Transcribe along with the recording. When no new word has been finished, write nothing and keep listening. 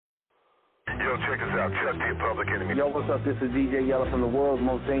Yo, check this out. Chuck the Public Enemy. Yo, what's up? This is DJ Yella from the world's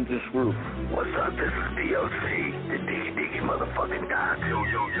most dangerous group. What's up? This is DOC, the diggy motherfucking guy. Yo,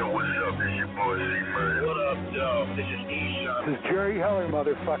 what's up? This your boy C-Murder. What up, yo? This is E-Shot. This is Jerry Heller,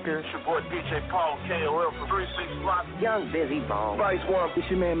 motherfucker. It's your boy DJ Paul KOL from 36 Block. Young Busy Bone. Vice One. It's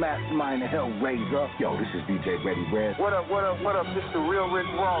your man Mastermind, the Hellraiser. Yo, this is DJ Ready Red. What up? This is the real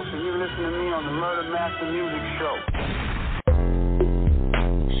Rick Ross, and you listen to me on the Murder Master Music Show.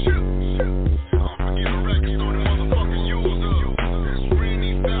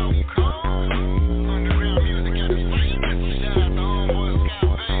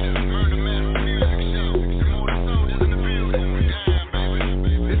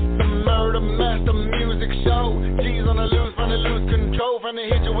 Trying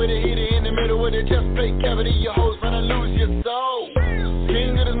to hit you with a hitter in the middle with a chest plate cavity. Your hoes trying to lose your soul.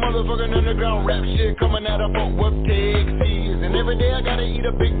 King of this motherfucking underground rap shit coming out of Fort Worth, Texas. And every day I gotta eat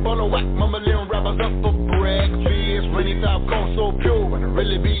a big bowl of whack. Mama little rappers up for breakfast. Rainy top corn so pure and it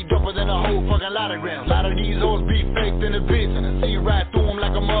really be doper than a whole fucking lot of grams. A lot of these hoes be faked in the bitch and I see right through them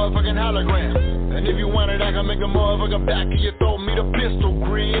like a motherfucking hologram. And if you want it, I can make a motherfucker back of your throat, me the pistol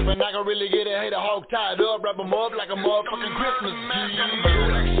grip. And I can really get a hater hog tied up, wrap them up like a motherfucking Christmas tree.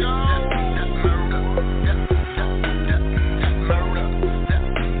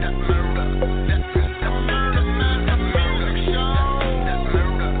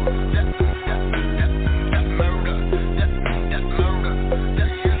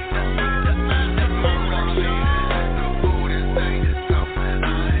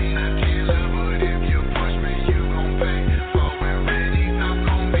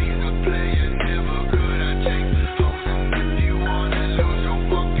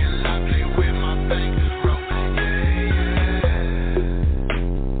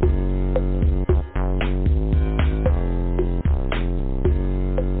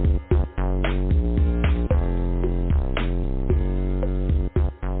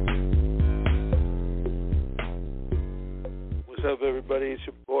 It's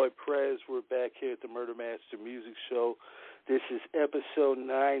your boy Prez. We're back here at the Murder Master Music Show. This is episode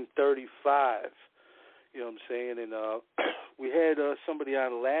 935. You know what I'm saying? And we had somebody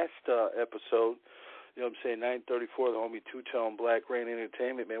on last episode. You know what I'm saying? 934, the homie Two-Tone, Black Rain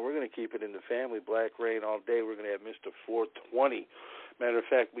Entertainment. Man, we're going to keep it in the family. Black Rain all day. We're going to have Mr. 4Twenty. Matter of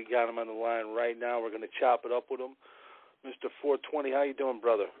fact, we got him on the line right now. We're going to chop it up with him. Mr. 4Twenty, how you doing,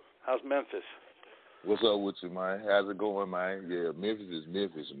 brother? How's Memphis? What's up with you, man? How's it going, man? Yeah, Memphis is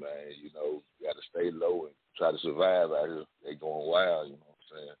Memphis, man. You know, got to stay low and try to survive out here. They going wild, you know what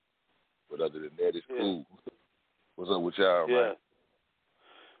I'm saying? But other than that, it's cool. What's up with y'all, man?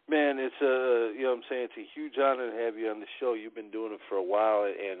 Man, it's you know what I'm saying, it's a huge honor to have you on the show. You've been doing it for a while,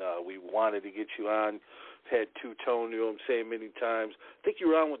 and we wanted to get you on. Had Two-Tone, you know what I'm saying, many times. I think you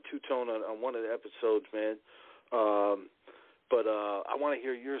were on with Two-Tone on one of the episodes, man. But I want to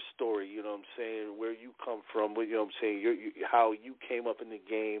hear your story, you know what I'm saying, where you come from, you know what I'm saying, how you came up in the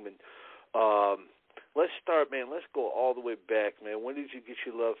game. And let's start, man. Let's go all the way back, man. When did you get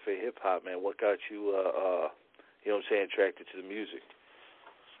your love for hip-hop, man? What got you, you know what I'm saying, attracted to the music?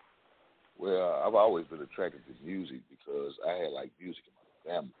 Well, I've always been attracted to music because I had, like, music in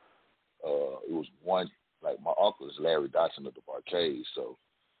my family. It was one, like, my uncle is Larry Dotson of the Barcade, so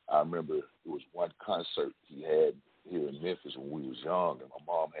I remember it was one concert he had here in Memphis when we was young, and my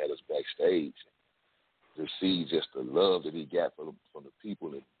mom had us backstage to see just the love that he got from the people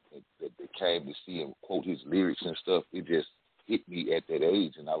that came to see him quote his lyrics and stuff. It just hit me at that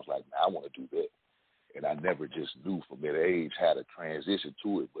age, and I was like, man, I want to do that. And I never just knew from that age how to transition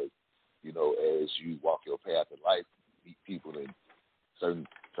to it. But, you know, as you walk your path in life, meet people, and certain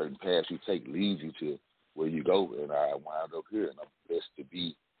paths you take leads you to where you go. And I wound up here, and I'm blessed to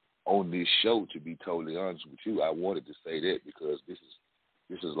be on this show. To be totally honest with you, I wanted to say that because this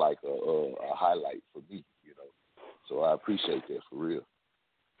is like a highlight for me, you know. So I appreciate that for real.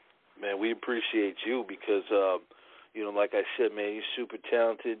 Man, we appreciate you because, you know, like I said, man, you're super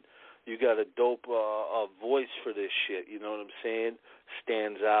talented. You got a dope voice for this shit. You know what I'm saying?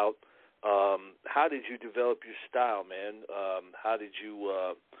 Stands out. How did you develop your style, man? How did you, you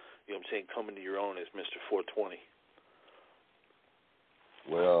know what I'm saying, come into your own as Mr. 4Twenty?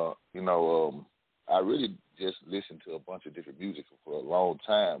 Well, you know, I really just listened to a bunch of different music for a long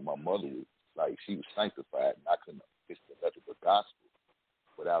time. My mother was like, she was sanctified, and I couldn't listen to nothing but gospel.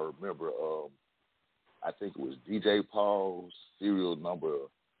 But I remember, I think it was DJ Paul's Serial Number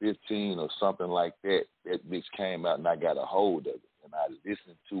 15 or something like that. That mix came out, and I got a hold of it. And I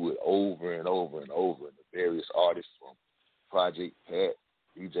listened to it over and over and over, and the various artists from Project Pat,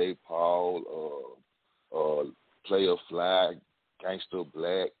 DJ Paul, Player Fly, Gangsta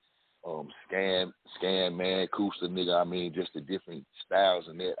Black, Scan Man, Cooster nigga. I mean, just the different styles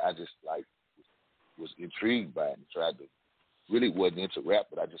and that. I just like was intrigued by it and tried to. Really wasn't into rap,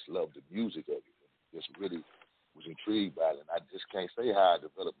 but I just loved the music of it. Just really was intrigued by it, and I just can't say how I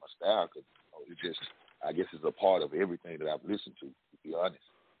developed my style because it just, I guess, it's a part of everything that I've listened to be honest.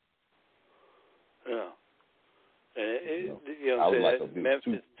 Yeah. I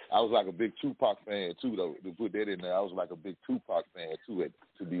was like a big Tupac fan too, though. To put that in there, I was like a big Tupac fan too.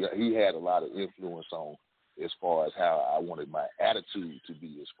 He had a lot of influence on as far as how I wanted my attitude to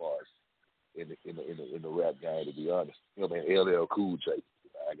be as far as in the rap game. To be honest, you know, man, LL Cool J.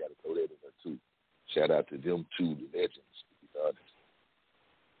 I got to throw that in there too. Shout out to them two legends. To be honest.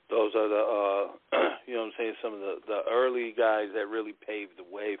 Those are the you know what I'm saying, some of the early guys that really paved the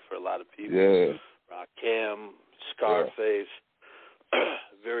way for a lot of people. Yeah. Rakim, Scarface,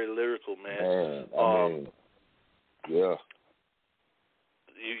 very lyrical, man. I mean, yeah.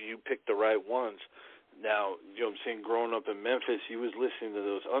 You picked the right ones. Now, you know what I'm saying, growing up in Memphis, you was listening to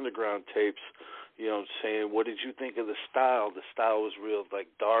those underground tapes, you know what I'm saying. What did you think of the style? The style was real, like,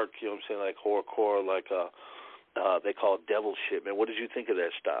 dark, you know what I'm saying, like horrorcore, like they call it devil shit, man. What did you think of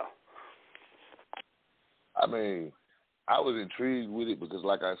that style? I mean, I was intrigued with it because,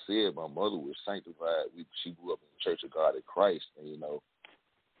 like I said, my mother was sanctified. She grew up in the Church of God in Christ, and, you know,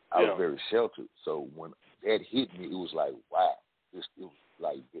 I was very sheltered. So when that hit me, it was like, wow. It was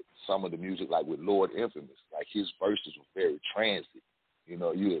like some of the music, like with Lord Infamous, like his verses were very transit. You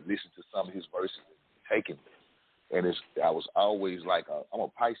know, you would listen to some of his verses and taking them. And I was always like, I'm a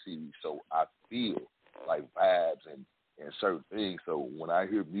Pisces, so I feel like vibes and certain things. So when I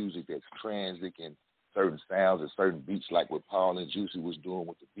hear music that's transit and certain sounds and certain beats, like what Paul and Juicy was doing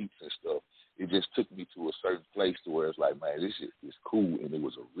with the beats and stuff, it just took me to a certain place to where it's like, man, this shit is cool, and it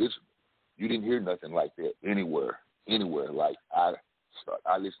was original. You didn't hear nothing like that anywhere. Like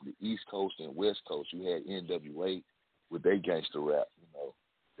I listened to East Coast and West Coast. You had NWA with their gangster rap. You know,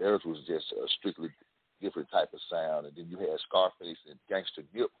 theirs was just a strictly different type of sound, and then you had Scarface and Gangsta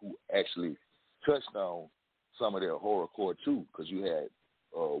Nip, who actually touched on some of their horrorcore too, because you had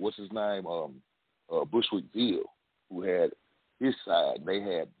what's his name, Bushwick Bill, who had his side. They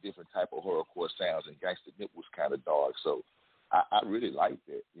had different type of horrorcore sounds, and Gangsta Nip was kind of dark. So I really liked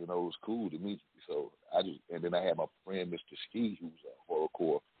that. You know, it was cool to me. So and then I had my friend Mr. Ski, who's a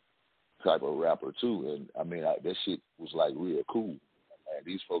horrorcore type of rapper too. And I mean, that shit was like real cool. Man,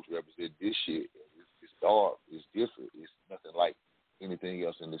 these folks represent this shit. It's dark. It's different. It's nothing like anything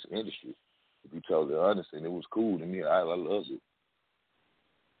else in this industry, to be totally honest. And it was cool to me. I loved it.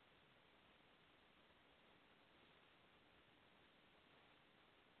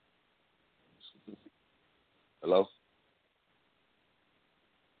 Hello?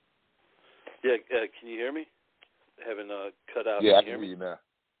 Yeah, can you hear me? Haven't cut out. Yeah, I can hear you now.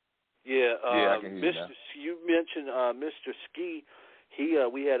 Yeah, I can hear you now. You mentioned Mr. Ski.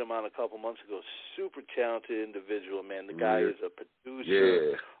 We had him on a couple months ago. Super talented individual, man. The guy is a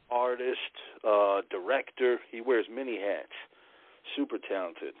producer, artist, director. He wears many hats. Super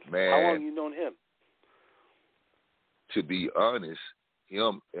talented. Man, how long have you known him? To be honest,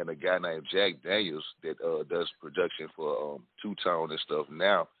 him and a guy named Jack Daniels that does production for Two-Tone and stuff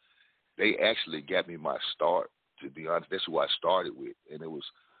now, they actually got me my start, to be honest. That's who I started with. And it was,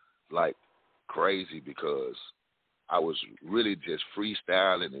 like, crazy because I was really just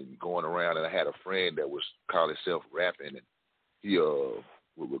freestyling and going around. And I had a friend that was call himself rapping. And he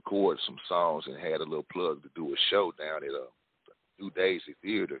would record some songs and had a little plug to do a show down at New Daisy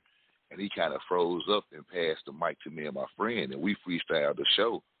Theater. And he kind of froze up and passed the mic to me and my friend. And we freestyled the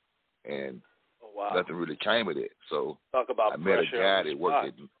show. And nothing really came of it. So talk about I met a guy that worked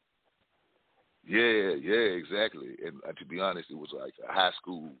at... Yeah, exactly. And to be honest, it was like a high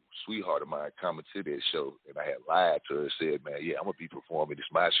school sweetheart of mine coming to that show, and I had lied to her and said, man, yeah, I'm going to be performing.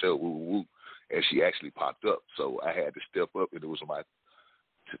 It's my show, woo, woo, woo. And she actually popped up. So I had to step up, and it was my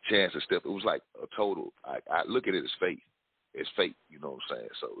chance to step. It was like a total, I look at it as fate. It's fate, you know what I'm saying?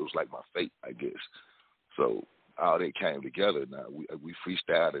 So it was like my fate, I guess. So all that came together. Now, we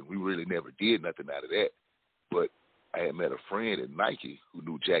freestyled, and we really never did nothing out of that. But I had met a friend at Nike who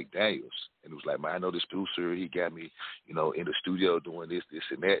knew Jack Daniels, and it was like, man, I know this producer. He got me, you know, in the studio doing this,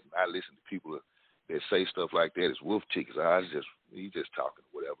 and that. And I listen to people that say stuff like that. It's wolf tickets. He just talking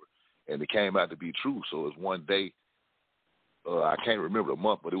or whatever. And it came out to be true. So it was one day, I can't remember the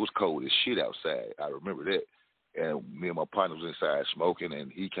month, but it was cold as shit outside. I remember that. And me and my partner was inside smoking, and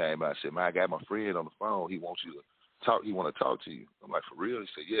he came out and said, man, I got my friend on the phone. He wants you to talk. He want to talk to you. I'm like, for real? He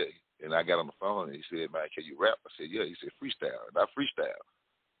said, yeah. And I got on the phone, and he said, man, can you rap? I said, yeah. He said, freestyle. And I freestyle.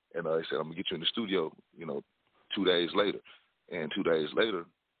 And he said, I'm going to get you in the studio, you know, 2 days later. And 2 days later,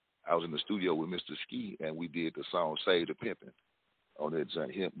 I was in the studio with Mr. Ski, and we did the song "Save the Pimpin'" on that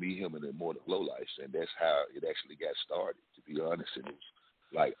joint. Him, and Immortal Lowlifes, and that's how it actually got started. To be honest, and it was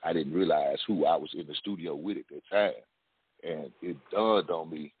like I didn't realize who I was in the studio with at that time, and it dawned on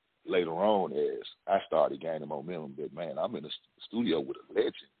me later on as I started gaining momentum that, man, I'm in the studio with a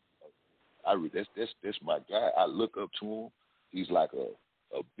legend. That's my guy. I look up to him. He's like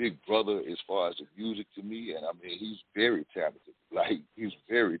a big brother as far as the music to me, and I mean he's very talented. Like he's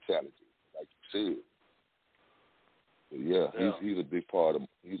very talented, like you said. But yeah. He's a big part of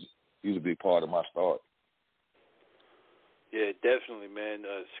he's a big part of my start. Yeah, definitely, man.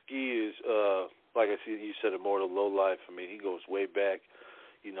 Ski is like I see you said, Immortal Lowlife. I mean, he goes way back.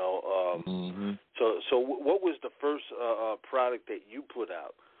 You know, So what was the first product that you put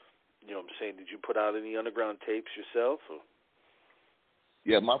out? You know what I'm saying? Did you put out any underground tapes yourself? Or?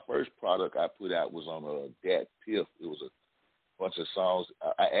 Yeah, my first product I put out was on Dat Piff. It was a bunch of songs.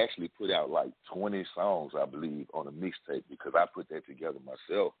 I actually put out like 20 songs, I believe, on a mixtape because I put that together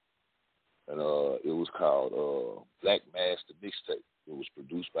myself. And it was called Black Master Mixtape. It was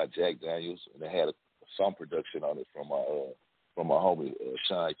produced by Jack Daniels, and it had a song production on it from my homie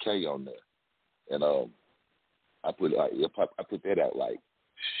Sean K on there. And I put that out like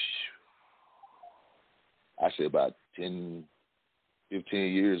I say about 10,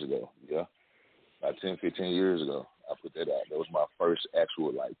 15 years ago. Yeah, about 10, 15 years ago, I put that out. That was my first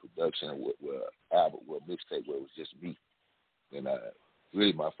actual like production with album, with mixtape, where it was just me. And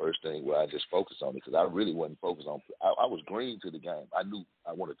really my first thing where I just focused on it because I really wasn't focused on. I was green to the game. I knew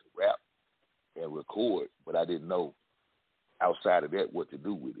I wanted to rap and record, but I didn't know outside of that what to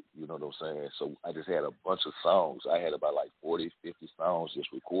do with it. You know what I'm saying? So I just had a bunch of songs. I had about like 40, 50 songs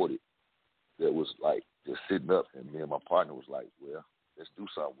just recorded that was like just sitting up, and me and my partner was like, well, let's do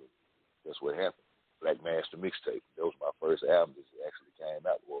something with it. That's what happened. Black Master Mixtape. That was my first album that actually came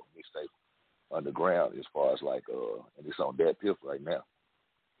out, or mixtape underground as far as like, and it's on Dat Piff right now.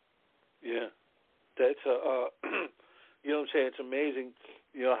 Yeah. That's, you know what I'm saying? It's amazing,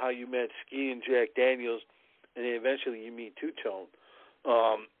 you know, how you met Ski and Jack Daniels, and then eventually you meet Two-Tone.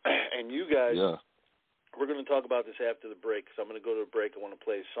 And you guys, we're going to talk about this after the break, because I'm going to go to a break. I want to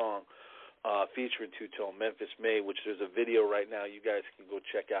play a song featuring Two-Tone, Memphis Made, which there's a video right now you guys can go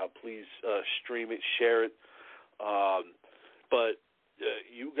check out. Please stream it, share it. But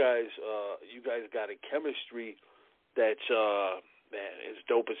you guys got a chemistry that's man, it's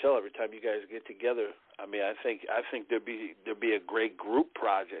dope as hell every time you guys get together. I mean, I think there'd be a great group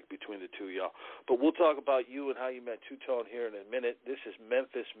project between the two of y'all. But we'll talk about you and how you met Two-Tone here in a minute. This is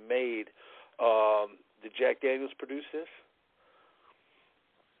Memphis Made. Did Jack Daniels produce this?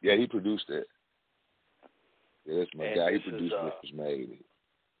 Yeah, he produced it. Yeah, that's my guy. He produced is, Memphis Made.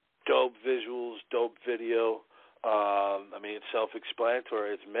 Dope visuals, dope video. I mean, it's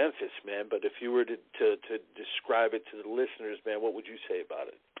self-explanatory. It's Memphis, man. But if you were to describe it to the listeners, man, what would you say about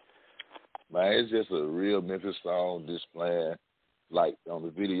it? Man, it's just a real Memphis song displaying, like on the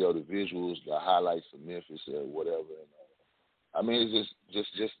video, the visuals, the highlights of Memphis or whatever. And, I mean, it's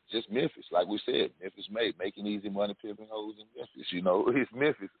just Memphis. Like we said, Memphis Made, making easy money, pimping hoes in Memphis. You know, it's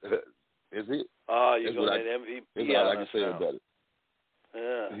Memphis. That's it. Oh, you're going to MVP. That's all I can say about it.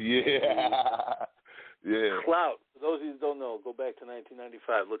 Yeah. Yeah. Yeah. Clout. For those of you who don't know, go back to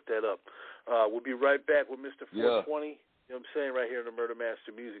 1995. Look that up. We'll be right back with Mr. 420. You know what I'm saying? Right here in the Murder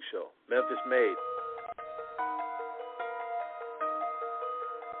Master Music Show. Memphis Made.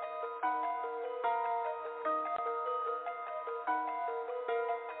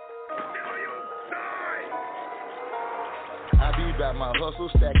 About my hustle,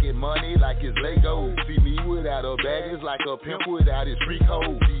 stacking money like it's Lego. See me without a bag, it's like a pimp without his free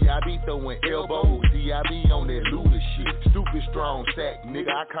code. See, I be throwing elbows. See, I be on that Luda shit. Stupid strong stack,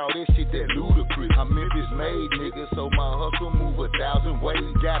 nigga, I call this shit that ludicrous. I'm Memphis Made, nigga, so my hustle move 1,000 ways.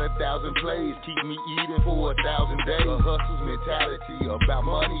 Got 1,000 plays, keep me eating for 1,000 days. A hustle's mentality, about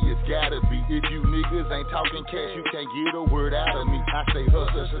money it's gotta be. If you niggas ain't talking cash, you can't get a word out of me. I say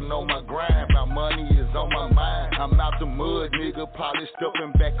hustlers and know my grind, my money is on my mind. I'm out the mud, nigga, polished up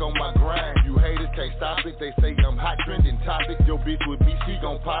and back on my grind. You haters can't stop it, they say I'm hot trending topic. Your bitch with me, she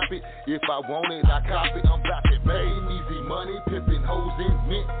gon' pop it. If I want it, I cop it. I'm about it, made easy money, pimping hoes in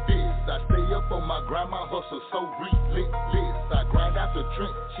Memphis. I stay up on my grind, my hustle so relentless. I grind out the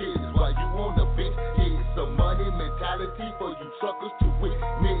trenches while you on the bench. It's a money mentality for you suckers to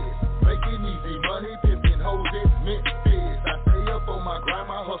witness. Making easy money, pimping hoes in Memphis. I stay up on my grind,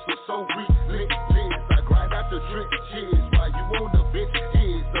 my hustle so relentless. I grind out the trenches while you on the bench.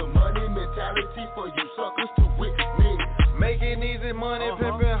 It's the money mentality for you suckers to witness. Making easy money,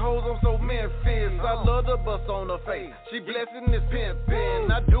 pimping hoes, I'm so Memphis. I love the bust on her face. She blessing this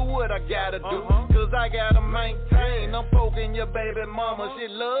pimpin'. I do what I gotta do, cause I gotta maintain. I'm poking your baby mama, she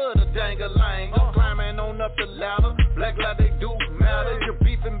love the dang-a-lang. I'm climbing on up the ladder, black like they do matter. You're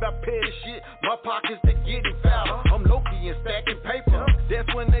beefing about petty shit, my pockets they getting fatter. I'm low-key and stacking paper, that's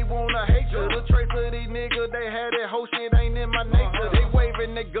when they wanna hate you. The trace of these niggas, they had that whole shit ain't in my nature. They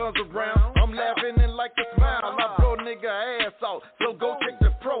waving their guns around, I'm laughing and like a smile. I blow nigga ass off, so go check the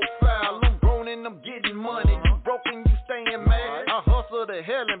profile. I'm grown and I'm getting money, you broken, you staying mad. I hustle the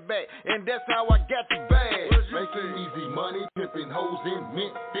hell and back, and that's how I got the bag. Making easy money, pimping hoes in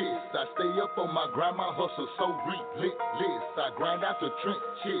Memphis. I stay up on my grind, my hustle so relentless. I grind out the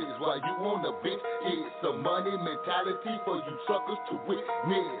trenches while you on the bench. It's a money mentality for you suckers to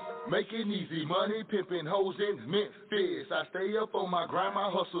witness. Making easy money, pimping hoes in Memphis. I stay up on my grind, my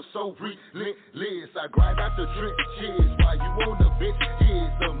hustle so relentless. I grind out the trenches while you on the bench.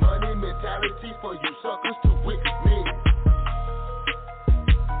 It's a money mentality for you suckers to witness.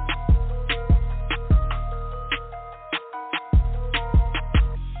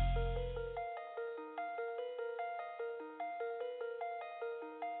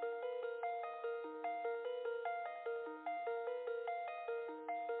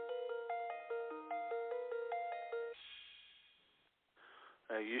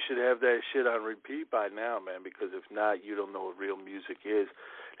 You should have that shit on repeat by now, man, because if not, you don't know what real music is.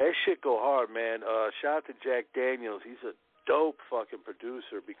 That shit go hard, man. Shout out to Jack Daniels. He's a dope fucking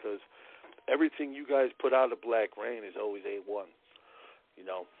producer because everything you guys put out of Black Rain is always A1, you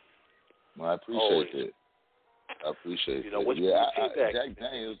know. Well, I appreciate it. I appreciate it. What's yeah, feedback? Jack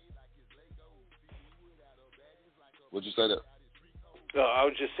Daniels. What'd you say that? I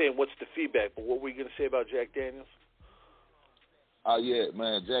was just saying, what's the feedback? But what were you going to say about Jack Daniels? Oh yeah,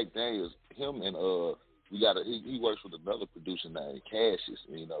 man, Jack Daniels, him and he works with another producer named Cassius,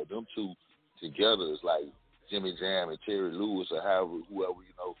 and them two together is like Jimmy Jam and Terry Lewis or whoever,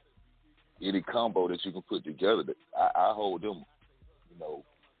 any combo that you can put together. I hold them,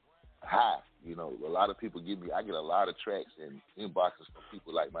 high. A lot of people I get a lot of tracks and inboxes from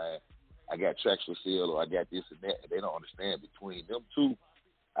people like, man, I got tracks for sale or I got this and that, and they don't understand between them two,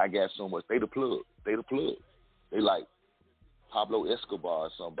 I got so much. They the plug. They like Pablo Escobar or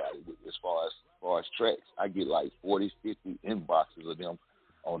somebody as far as tracks. I get like 40, 50 inboxes of them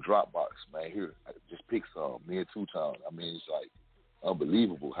on Dropbox. Man, here, I just pick some. Me and Two-Tone. I mean, it's like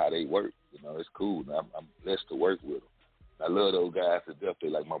unbelievable how they work. It's cool. And I'm blessed to work with them. I love those guys to death.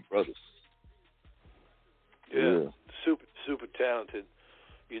 They're like my brothers. Yeah. Super talented.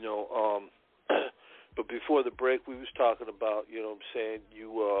 But before the break, we was talking about, you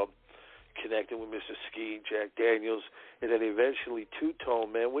connecting with Mr. Ski, Jack Daniels, and then eventually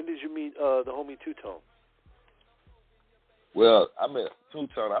Two-Tone, man. When did you meet the homie Two-Tone? Well, I met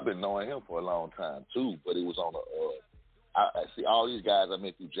Two-Tone. I've been knowing him for a long time, too, but it was on I see all these guys I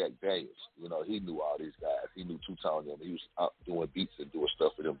met through Jack Daniels. He knew all these guys. He knew Two-Tone. He was out doing beats and doing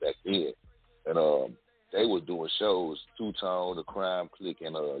stuff for them back then. And they were doing shows, Two-Tone, The Crime Clique,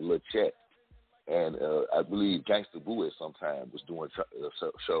 and Lil Chat. And I believe Gangsta Boo at some time was doing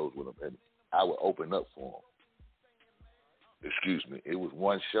shows with him, and I would open up for him. Excuse me. It was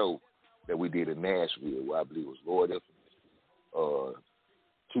one show that we did in Nashville where I believe it was Lord Infamous,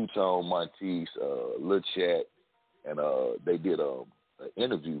 Two-Tone, Monteith, Lil Chat, and they did an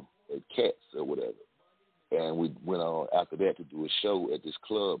interview at Cats or whatever. And we went on after that to do a show at this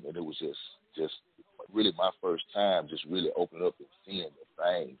club, and it was just really my first time just really opening up and seeing the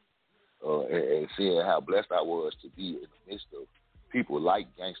thing. And seeing how blessed I was to be in the midst of people like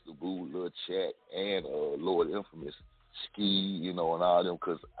Gangsta Boo, Lil Chat, and Lord Infamous, Ski, and all them,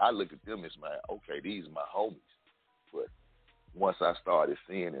 because I look at them as okay, these are my homies. But once I started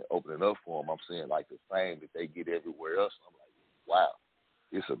seeing it, opening up for them, I'm seeing like the fame that they get everywhere else. I'm like, wow,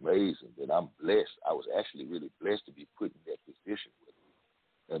 it's amazing. And I'm blessed. I was actually really blessed to be put in that position with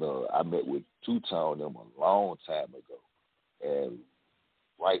them. And I met with Two-Tone them a long time ago. And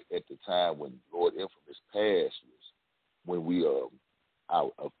right at the time when Lord Infamous passed was when I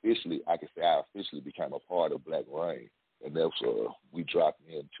officially became a part of Black Rain. And that's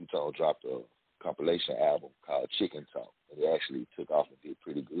Two-Tone dropped a compilation album called Chicken Talk. And it actually took off and did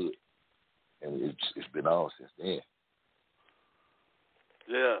pretty good. And it's been on since then.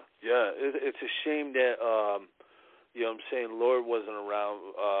 Yeah. It's a shame that, Lord wasn't around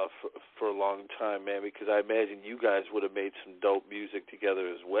for a long time, man, because I imagine you guys would have made some dope music together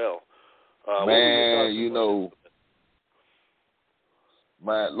as well. Man,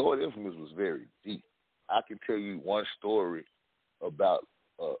 my Lord Infamous was very deep. I can tell you one story about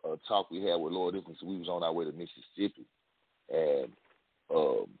a talk we had with Lord Infamous. We was on our way to Mississippi, and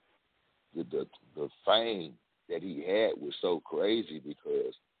the fame that he had was so crazy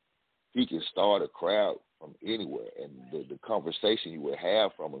because he can start a crowd from anywhere, and the conversation you would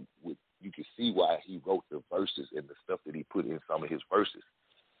have from him, you can see why he wrote the verses and the stuff that he put in some of his verses,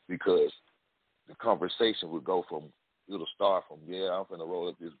 because the conversation would go from, it'll start from, yeah, I'm finna roll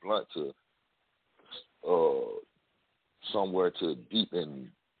up this blunt, to somewhere to deep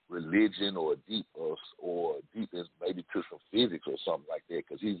in religion, or deep in maybe to some physics or something like that,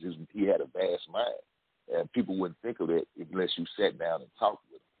 because he had a vast mind, and people wouldn't think of that unless you sat down and talked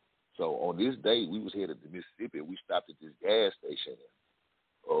with him. So on this day, we was headed to Mississippi. We stopped at this gas station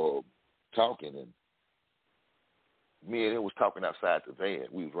and talking, and me and him was talking outside the van.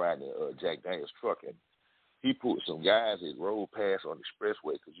 We was riding Jack Daniels' truck, and he put some guys that rolled past on the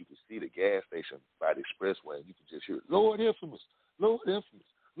expressway, because you could see the gas station by the expressway, and you could just hear, Lord Infamous, Lord Infamous,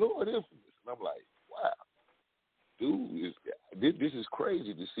 Lord Infamous. And I'm like, wow, dude, this is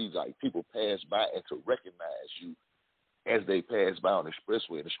crazy to see, like, people pass by and to recognize you as they pass by on the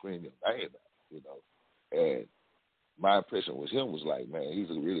expressway and scream your name out, you know. And my impression was him was like, man, he's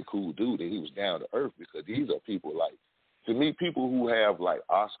a really cool dude, and he was down to earth, because these are people like, to me, people who have like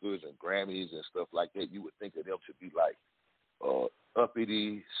Oscars and Grammys and stuff like that, you would think of them to be like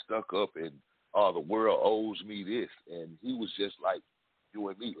uppity, stuck up, and the world owes me this. And he was just like you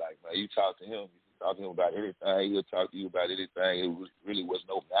and me, like, man, you talk to him about anything, he'll talk to you about anything. Really was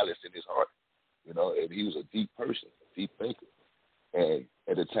no malice in his heart, you know, and he was a deep person, a deep thinker. And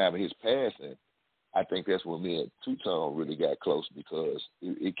at the time of his passing, I think that's when me and Two-Tone really got close, because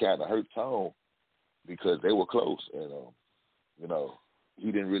it kind of hurt Tone, because they were close, and you know,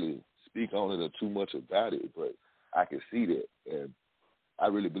 he didn't really speak on it or too much about it, but I can see that, and I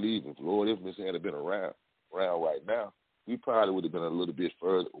really believe if Lord Infamous had been around right now, we probably would have been a little bit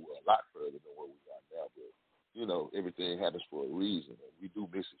further, a lot further than what we got now. But you know, everything happens for a reason, and we do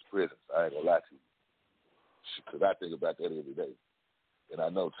miss his presence. I ain't gonna lie to you, because I think about that every day, and I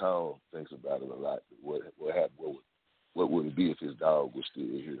know Tone thinks about it a lot. What happened? What would it be if his dog was still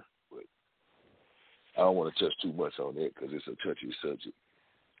here? I don't want to touch too much on that, because it's a touchy subject.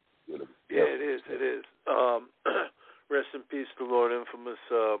 You know? Yeah, it is. It is. Rest in peace to Lord Infamous.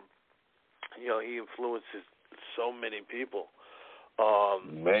 You know, he influences so many people. Man.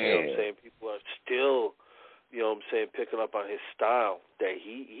 You know what I'm saying? People are still, you know what I'm saying, picking up on his style that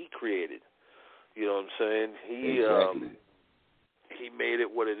he created. You know what I'm saying? Exactly. He made it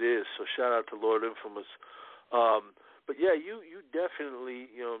what it is. So shout out to Lord Infamous. But yeah, you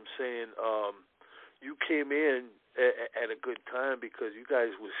definitely, you know what I'm saying, you came in at a good time, because you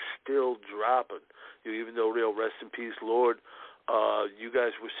guys were still dropping. Even though, real rest in peace, Lord, you guys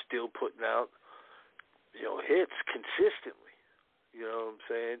were still putting out, you know, hits consistently. You know what I'm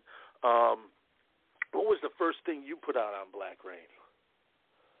saying? What was the first thing you put out on Black Rain?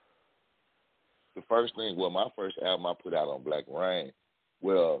 The first thing, well, my first album I put out on Black Rain,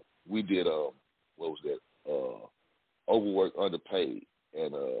 well, we did what was that? Overworked, Underpaid,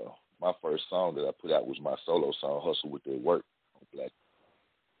 and my first song that I put out was my solo song, Hustle With Their Work, on Black.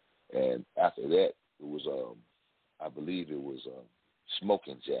 And after that, it was, I believe it was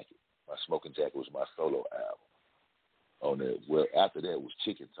Smoking Jacket. My Smoking Jacket was my solo album on there. Well, after that was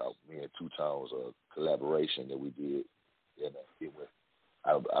Chicken Talk. Me and Two-Tone's collaboration that we did. And it went,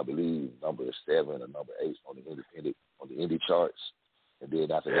 I believe, number 7 or number 8 on the indie charts. And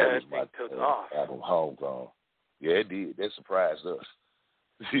then after that was my album, Homegrown. Yeah, it did. That surprised us.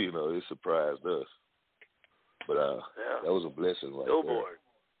 You know, it surprised us. But that was a blessing right Billboard.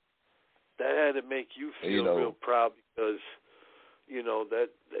 That had to make you feel real proud, because, you know, that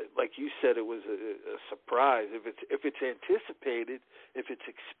like you said, it was a surprise. If it's anticipated, if it's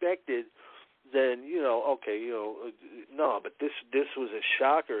expected, then, you know, okay, you know, no, but this was a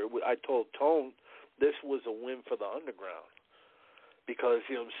shocker. I told Tone this was a win for the underground. Because,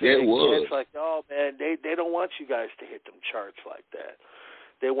 you know what I'm saying, it's like, oh, man, they don't want you guys to hit them charts like that.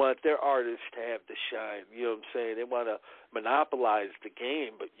 They want their artists to have the shine. You know what I'm saying? They want to monopolize the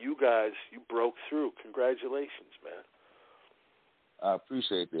game, but you guys, you broke through. Congratulations, man. I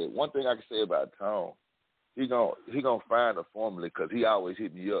appreciate that. One thing I can say about Tone, he gonna find a formula, because he always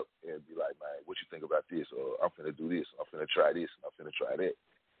hit me up and be like, man, what you think about this? Or I'm finna do this. I'm finna try this. I'm finna try that.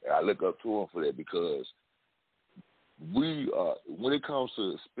 And I look up to him for that, because we when it comes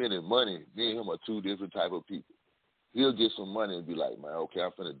to spending money, me and him are two different type of people. He'll get some money and be like, man, okay,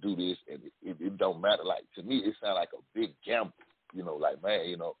 I'm finna do this, and it don't matter. Like, to me, it sounds like a big gamble. You know, like, man,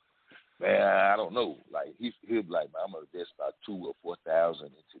 you know, man, I don't know. Like, he'll be like, man, I'm gonna invest about $2,000 or $4,000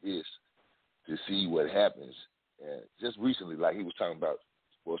 into this to see what happens. And just recently, like, he was talking about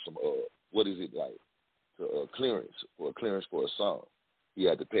for some what is it like, to clearance for a song. He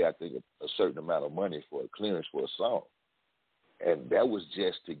had to pay, I think, a certain amount of money for a clearance for a song. And that was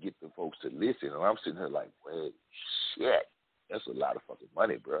just to get the folks to listen. And I'm sitting here like, wait, shit, that's a lot of fucking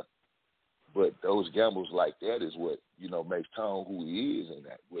money, bro. But those gambles like that is what, makes Tone who he is, and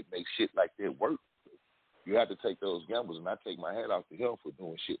that what makes shit like that work. You have to take those gambles, and I take my hat off to him for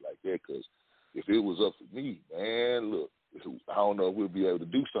doing shit like that, because if it was up to me, man, look, I don't know if we'll be able to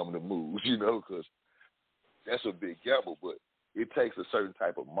do some of the moves, because that's a big gamble, but it takes a certain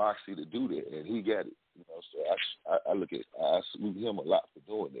type of moxie to do that, and he got it, so I salute him a lot for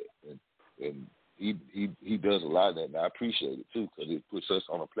doing that, and he does a lot of that, and I appreciate it, too, because it puts us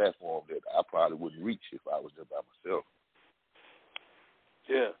on a platform that I probably wouldn't reach if I was there by myself.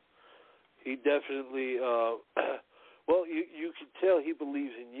 Yeah. He definitely, well, you can tell he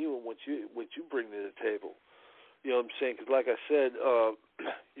believes in you and what you bring to the table. You know what I'm saying? Because like I said,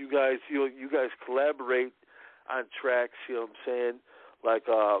 you guys collaborate on tracks. You know what I'm saying? Like,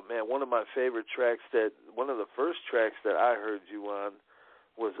 man, one of my favorite tracks one of the first tracks that I heard you on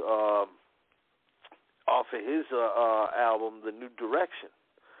was off of his album, The New Direction,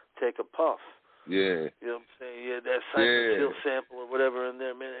 Take a Puff. Yeah. You know what I'm saying? Yeah, that Cypress Hill sample or whatever in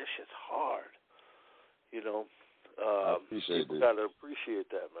there, man, that shit's hard. I appreciate people it. Gotta appreciate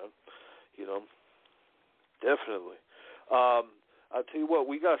that, man. Definitely. I'll tell you what,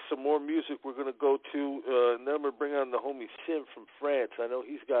 we got some more music we're gonna go to, and then I'm gonna bring on the homie Sim from France. I know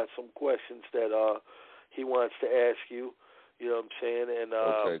he's got some questions that he wants to ask you. You know what I'm saying? And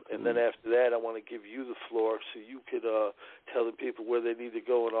okay, cool. And then after that, I want to give you the floor so you could tell the people where they need to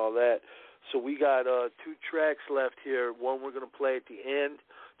go and all that. So we got 2 tracks left here. One we're going to play at the end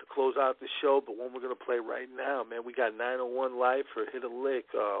to close out the show, but one we're going to play right now, man. We got 901 Life or Hit a Lick.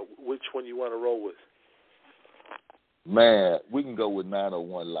 Which one you want to roll with? Man, we can go with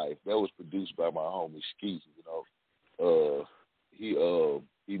 901 Life. That was produced by my homie Skeet,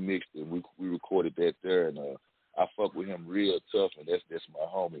 He mixed it. We recorded that there, and I fuck with him real tough, and that's my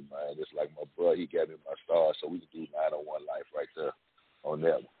homie, man. That's like my bro. He got me my stars, so we can do 901 Life right there on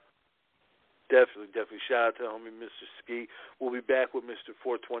that one. Definitely. Shout out to homie Mr. Ski. We'll be back with Mr.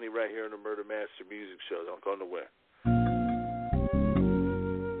 420 right here on the Murder Master Music Show. Don't go nowhere.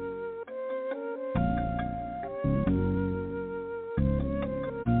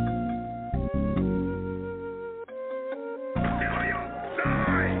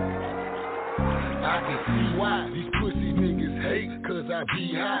 I can see why these pussy niggas hate, cause I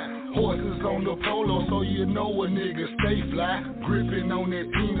be high. Horses on the polo, so you know a nigga stay fly. Gripping on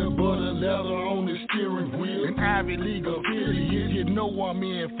that peanut butter leather on the steering wheel. An Ivy League affiliate, you know I'm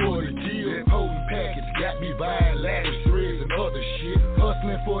in for the kill. That potent package got me buying lattice threads and other shit.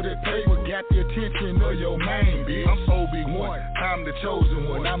 Hustling for that paper, got the attention of your main bitch. I'm Obi-Wan, I'm the chosen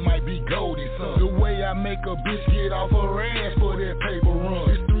one, I might be Goldie son. The way I make a bitch get off her ass for that paper run.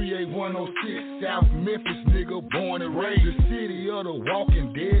 It's 38106 South Memphis, nigga, born and raised. The city of the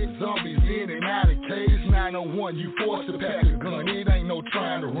walking dead. Zombies in and out of cage. 901, you forced to pack a gun. It ain't no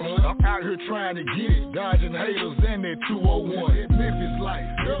trying to run. I'm out here trying to get it. Dodging haters and that 201. That Memphis life,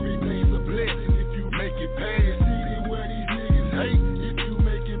 everything's a blessing if you make it past. City where these niggas hate. If you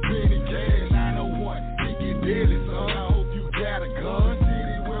making plenty cash. 901, it get deadly, son. I hope you got a gun.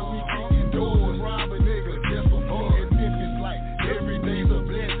 City where we kicking doors. Rob a nigga just for fun. That Memphis life, everything's a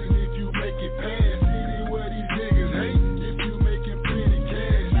blessing if you make it past. City where these niggas hate. If you making plenty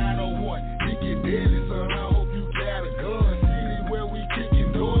cash. 901, it get deadly, son. I hope you got a gun. City where we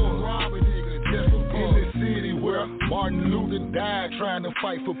kicking doors. Rob a nigga just for fun. In the city where Martin Luther died trying to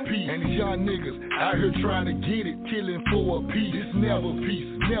fight for peace. And these young niggas out here trying to get it, killing for a piece. It's never peace,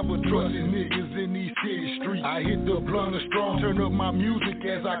 never trusting niggas in these city streets. I hit the blunt of strong, turn up my music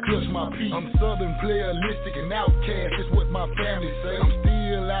as I clutch my piece. I'm southern, playalistic, and outcast, is what my family say. I'm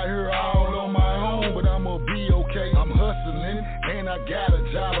still out here all on my own, but I'ma be okay. I'm hustling, and I got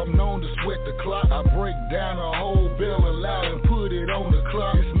a job. I'm known to sweat the clock. I break down a whole bill aloud and put it on the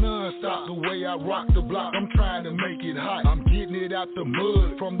clock. It's non-stop the way I rock the block. I'm trying to make it hot. I'm getting it out the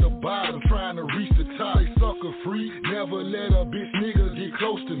mud from the bottom, trying to reach the top. They sucker free, never let a bitch nigga get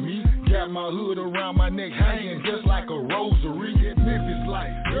close to me. Got my hood around my neck hanging just like a rosary. That Memphis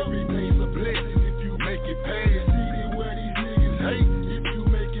life, everything's a blessing if you make it past. City where these niggas hate, if you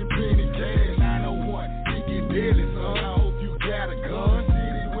making plenty cash. 901, it get deadly, son. I hope you got a gun.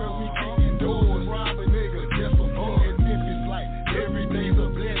 City where we kicking doors, rob a nigga just for fun. That Memphis life, everything's a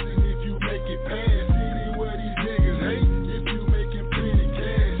blessing if you make it past. City where these niggas hate, if you making plenty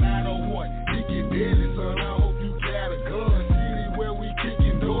cash. 901, it get deadly, son. I hope you got a gun. City where we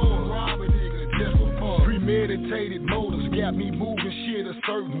kicking doors, rob a nigga just for fun. Premeditated motives, got got me moving shit a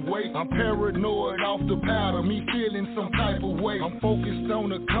certain way. I'm paranoid off the powder, me feeling some type of way. I'm focused on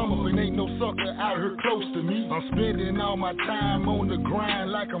the come up and ain't no sucker out here close to me. I'm spending all my time on the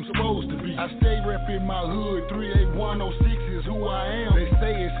grind like I'm supposed to be. I stay repping my hood, 38106 is who I am. They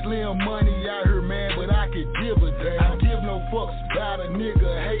say it's slim money out here, man, but I could give a damn. I give no fucks about a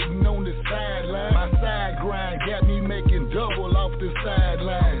nigga hating on the sideline. My side grind got me making double off the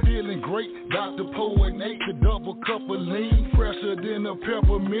sideline. Feeling great, Dr. Poet ate the double cup of lean. Fresher than a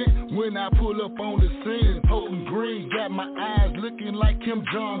peppermint when I pull up on the scene. Potent green, got my eyes looking like Kim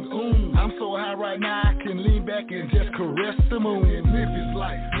Jong-un. I'm so high right now I can lean back and just caress the moon. In Memphis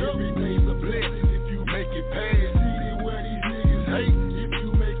life, every day's a blessing if you make it past. See where these niggas hate if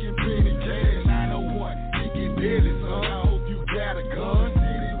you making plenty cash. 901, it get deadly, son. I hope you got a gun.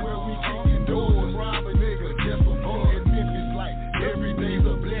 City where we kicking doors, rob a nigga just for fun. In Memphis life, every day's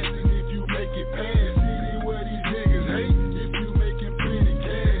a blessing if you make it past. City where these niggas hate if you making plenty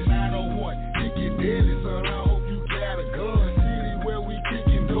cash. 901, it get deadly, son. I hope you got a gun. City where we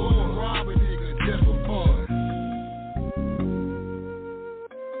kicking doors, rob a nigga just for fun.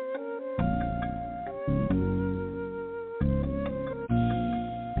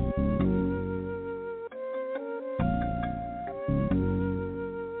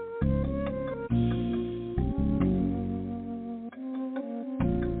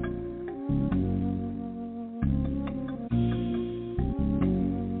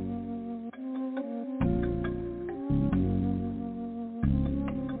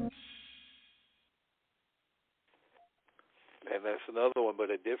 And that's another one, but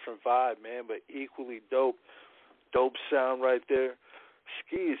a different vibe, man, but equally dope. Dope sound right there.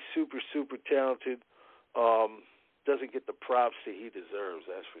 Ski is super, super talented. Doesn't get the props that he deserves,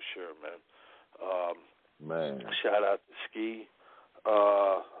 that's for sure, man. Shout out to Ski.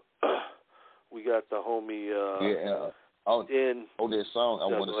 We got the homie on that song, I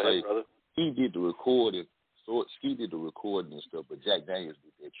want to say, brother. He did the recording. So Ski did the recording and stuff, but Jack Daniels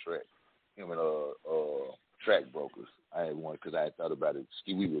did that track. Him and Track Brokers. I had one because I had thought about it.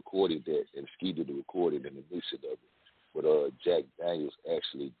 Ski, we recorded that, and Ski did the recording and the mixing of it. But Jack Daniels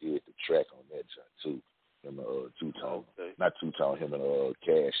actually did the track on that joint too. Him and Two-Tone. Okay. Not Two-Tone, him and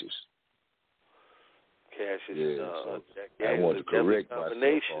Cassius. Cassius yeah, so Jack I Daniels. wanted to correct myself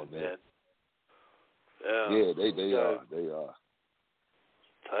on that. Man. Yeah, they are.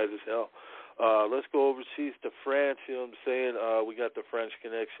 Tight as hell. Let's go overseas to France. You know what I'm saying? We got the French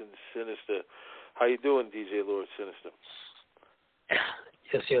connection, Sinister. How you doing, DJ Lord Sinister?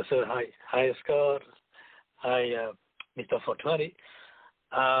 Yes, sir. Hi, Scott. Hi, Mr. 4Twenty.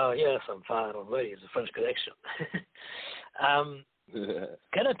 Yes, I'm fine already. It's a French connection.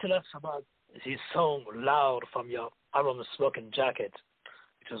 Can you tell us about this song "Loud" from your album "Smoking Jacket"?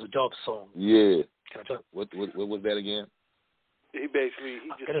 It was a dope song. Yeah. What was that again? He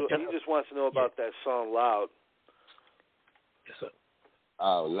just wants to know about that song "Loud." Yes, sir.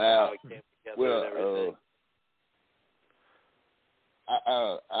 Oh, Loud. Well,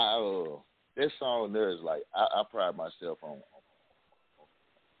 that song there is like I pride myself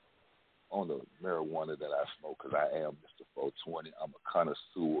on the marijuana that I smoke because I am Mr. 420. I'm a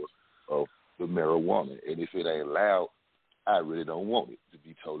connoisseur of the marijuana, and if it ain't loud, I really don't want it. To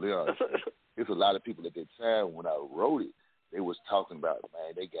be totally honest, there's a lot of people at that time when I wrote it. They was talking about,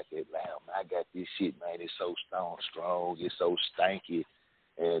 man, they got that loud. Man, I got this shit, man. It's so strong. It's so stanky.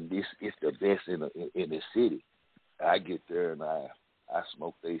 And it's the best in the city. I get there and I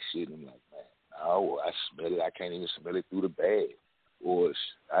smoke that shit and I'm like, man, no, I smell it. I can't even smell it through the bag. Or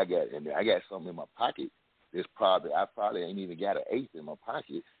I got something in my pocket. I probably ain't even got an eighth in my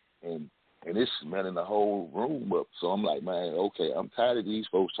pocket, and it's smelling the whole room up. So I'm like, man, okay, I'm tired of these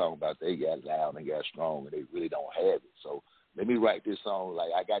folks talking about they got loud and got strong and they really don't have it. So let me write this song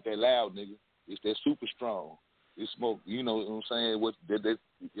like I got that loud, nigga. It's that super strong. It smoke, you know what I'm saying? What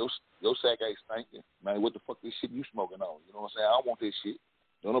your sack ain't stinking, man. What the fuck this shit you smoking on? You know what I'm saying? I don't want that shit.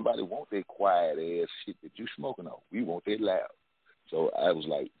 Don't nobody want that quiet ass shit that you smoking on. We want that loud. So I was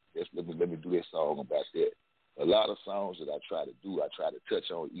like, let me do that song about that. A lot of songs that I try to do, I try to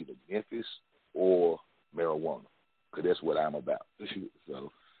touch on either Memphis or marijuana, because that's what I'm about. So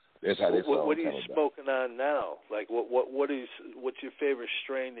that's how that song What are you about. smoking on now? Like what's your favorite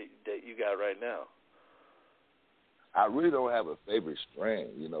strain that you got right now? I really don't have a favorite strain,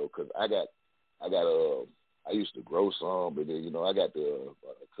 you know, because I used to grow some, but then, you know, I got the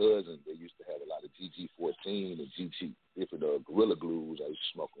cousin that used to have a lot of GG14 and GG different Gorilla Glues. I used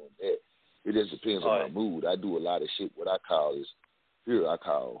to smoke on that. It just depends on my mood. I do a lot of shit. What I call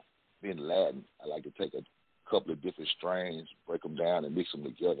Bin Laden. I like to take a couple of different strains, break them down, and mix them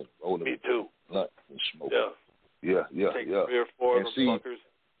together, roll them Me too. blunt and smoke yeah. them. Yeah. Take 3 or 4 of them fuckers.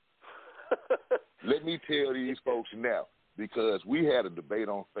 Let me tell these folks now, because we had a debate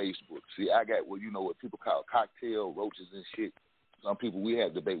on Facebook. See, I got what people call cocktail roaches and shit. Some people, we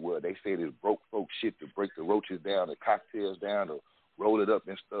had a debate where they said it's broke folks shit to break the roaches down, the cocktails down, to roll it up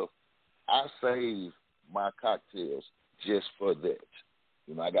and stuff. I save my cocktails just for that.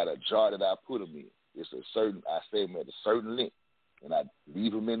 I got a jar that I put them in. I save them at a certain length, and I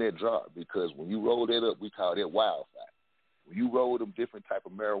leave them in that jar, because when you roll that up, we call that wildfire. When you roll them different type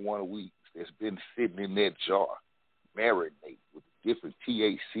of marijuana weeds that's been sitting in that jar, marinate with different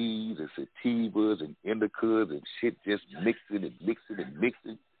THCs and sativas and indicas and shit, just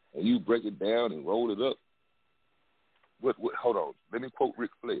mixing, and you break it down and roll it up. Hold on. Let me quote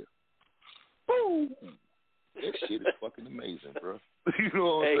Ric Flair. Boom! That shit is fucking amazing, bro. You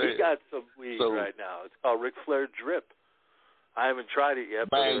know what I'm saying? He got some weed right now. It's called Ric Flair Drip. I haven't tried it yet,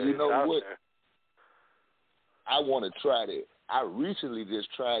 man, but you know what? There. I want to try that. I recently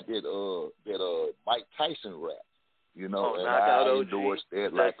just tried that Mike Tyson rap, and I endorsed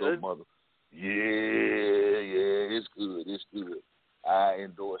that like a mother. Yeah, it's good. I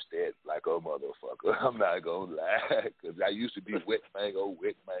endorsed that like a motherfucker. I'm not gonna lie, because I used to be wet mango.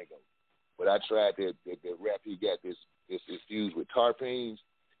 But I tried that rap he got this infused with tarpines.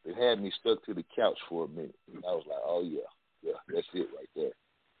 It had me stuck to the couch for a minute. And I was like, oh yeah, that's it right there.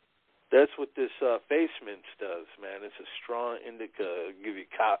 That's what this face mints does, man. It's a strong indica. Give you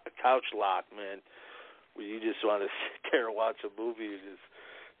a couch lock, man, where you just want to sit there and watch a movie. You just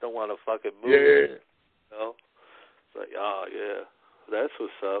don't want to fucking move. Yeah. It's like, oh, yeah, that's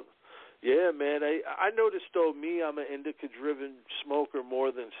what's up. Yeah, man, I noticed, though, I'm an indica-driven smoker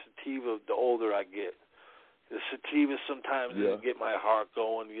more than sativa the older I get. The sativa sometimes get my heart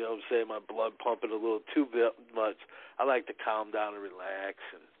going, you know what I'm saying, my blood pumping a little too much. I like to calm down and relax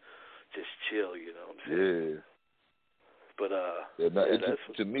and just chill, you know what I'm saying? Yeah.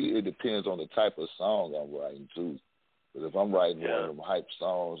 But to me, it depends on the type of song I'm writing, too. But if I'm writing one of them hype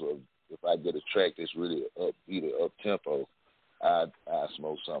songs, or if I get a track that's really upbeat or up-tempo, I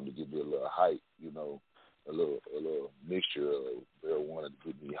smoke something to give me a little hype, a little mixture of marijuana to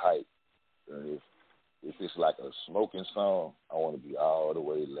give me hype. And if it's like a smoking song, I want to be all the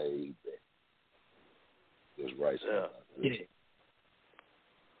way laid back. Just write something. Yeah.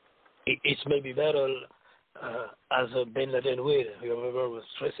 It's maybe better as a Ben Laden weed. You remember with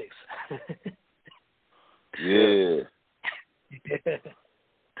 3-6. Yeah.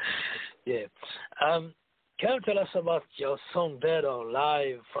 Yeah. Can you tell us about your song Dead or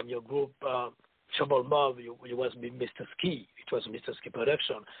Live from your group Trouble Mob? You was Mr. Ski. It was Mr. Ski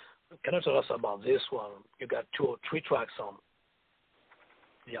production. Can you tell us about this one? You got 2 or 3 tracks on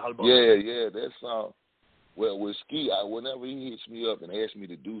the album. Yeah, that song. Well, with Ski, whenever he hits me up and asks me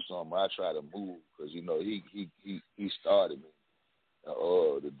to do something, I try to move, because he started me.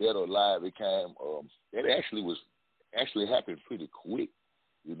 The Dead or Live, it came. That actually happened pretty quick.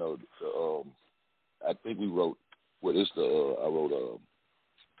 I think we wrote. I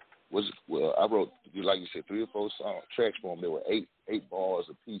wrote, like you said, 3 or 4 tracks for them. There were 8 bars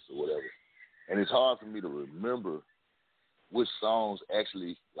a piece or whatever, and it's hard for me to remember which songs are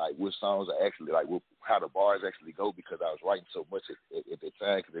actually like how the bars actually go, because I was writing so much at the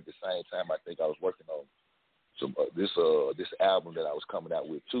time. Because at the same time, I think I was working on some this album that I was coming out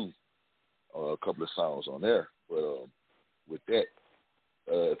with too, a couple of songs on there. But with that,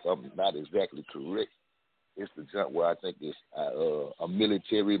 if I'm not exactly correct, it's the jump where I think it's a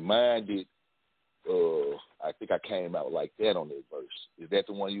military minded. I think I came out like that on that verse. Is that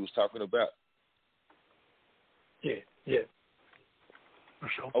the one you was talking about? Yeah. For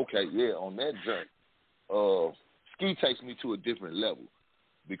sure. Okay, yeah, on that jump, Ski takes me to a different level,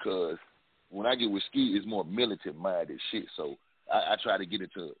 because when I get with Ski, it's more militant-minded shit. So I try to get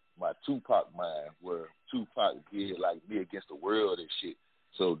into my Tupac mind, where Tupac did like me against the world and shit.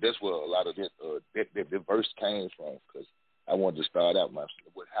 So that's where a lot of that verse came from, because I wanted to start out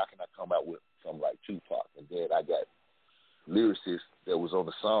how can I come out with something like Tupac? And then I got lyricists that was on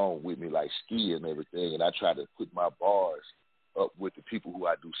the song with me, like Ski and everything, and I try to put my bars up with the people who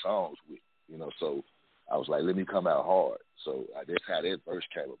I do songs with, so I was like, let me come out hard. So that's how that verse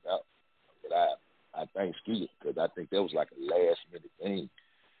came about. But I thank Ski, because I think that was like a last-minute thing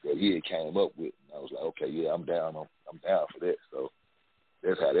that he had came up with. And I was like, okay, yeah, I'm down for that. So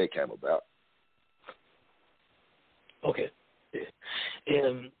that's how that came about. Okay.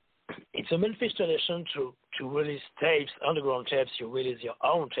 Yeah. It's a Memphis tradition to release tapes, underground tapes. You release your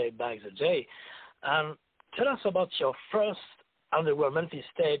own tape back in the day. Tell us about your first underground Memphis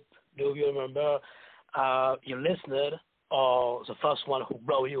tape. Do you remember your listener, or the first one who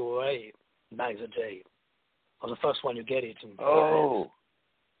blew you away back in the day? or the first one you get it?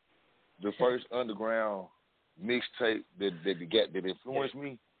 The first underground mixtape that influenced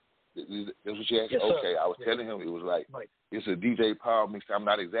me. That's what you asked? Yes, okay, I was telling him it was like it's a DJ Paul mixtape. I'm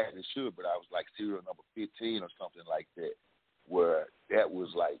not exactly sure, but I was like serial number 15 or something like that. Where that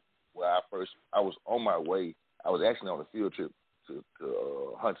was like where I was on my way. I was actually on a field trip to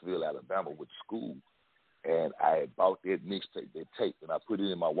Huntsville, Alabama with the school, and I had bought that mixtape, that tape, and I put it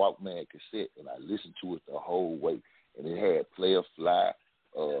in my Walkman cassette, and I listened to it the whole way. And it had Player Fly,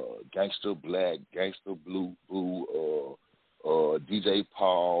 Gangsta Black, Gangsta Blue, DJ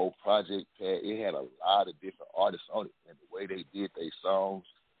Paul, Project Pat. It had a lot of different artists on it, and the way they did their songs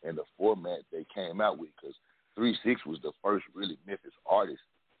and the format they came out with, because 3-6 was the first really Memphis artist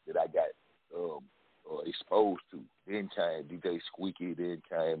that I got exposed to. Then came DJ Squeaky, then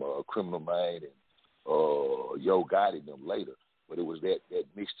came Criminal Mind and Yo Gotti them later. But it was that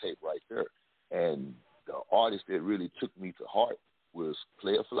mixtape right there. And the artist that really took me to heart was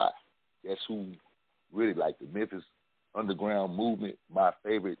Player Fly. That's who really, like the Memphis underground movement, my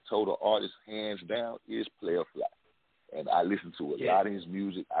favorite total artist, hands down, is Player Fly. And I listened to a lot of his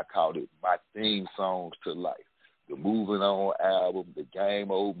music. I called it my theme songs to life. The Moving On album, the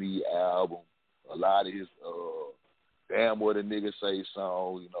Game Over Me album, a lot of his Damn What a Nigga Say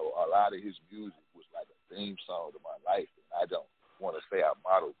song, a lot of his music was like a theme song to my life. And I don't want to say I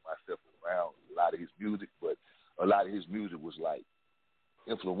modeled myself around a lot of his music, but a lot of his music was like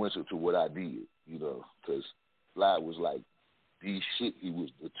influential to what I did, because Fly was like the shit. He was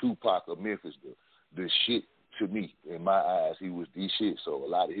the Tupac of Memphis, the shit to me. In my eyes, he was the shit. So a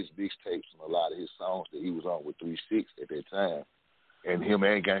lot of his mixtapes and a lot of his songs that he was on with 3-6 at that time, and him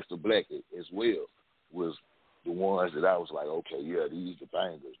and Gangsta Black as well, was the ones that I was like, okay, yeah, these the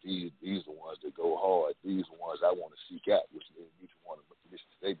bangers. These the ones that go hard. These the ones I want to seek out, which made me to want to listen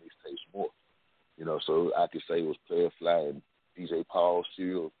to their mixtapes more. So I could say it was Player Fly and DJ Paul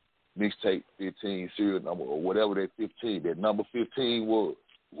serial mixtape 15, serial number, or whatever that 15, that number 15 was,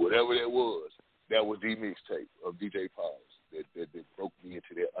 whatever that was the mixtape of DJ Paul's that broke me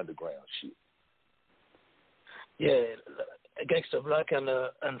into that underground shit. Yeah, Gangsta Black and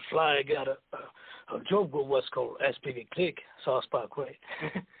Fly got a joke group was called SPV Click, South Parkway,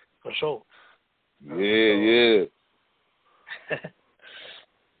 for sure. Yeah.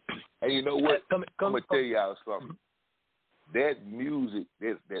 And you know what? I'm gonna tell y'all something. That music,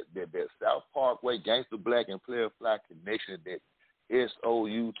 that South Parkway, Gangsta Black and Player Fly connection, that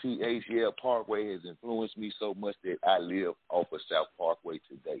SOUTHL Parkway has influenced me so much that I live off of South Parkway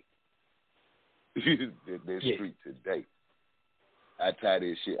today. that street today. I tie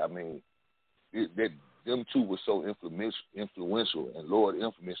that shit. I mean, them two were so influential and Lord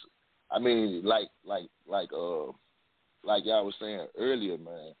influential. I mean, like y'all was saying earlier,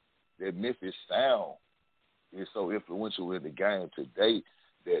 man, that Memphis sound is so influential in the game today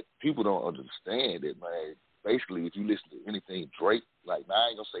that people don't understand that, man. Basically, if you listen to anything Drake, like, now I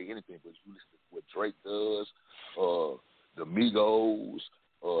ain't gonna say anything, but if you listen to what Drake does, the Migos,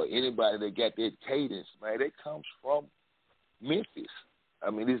 anybody that got that cadence, man, that comes from Memphis. I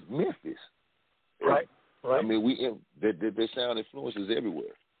mean, it's Memphis. Right. I mean, they sound influences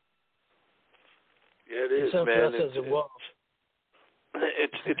everywhere. Yeah, it is, man.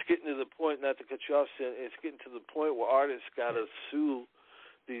 It's getting to the point, not to cut you off, it's getting to the point where artists got to sue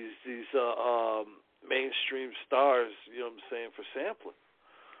these mainstream stars, you know what I'm saying, for sampling.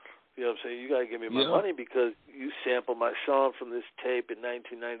 You know what I'm saying? You got to give me my money because you sampled my song from this tape in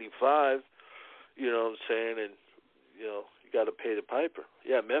 1995, you know what I'm saying, and, you got to pay the piper.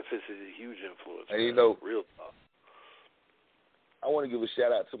 Yeah, Memphis is a huge influence. And, real talk. I want to give a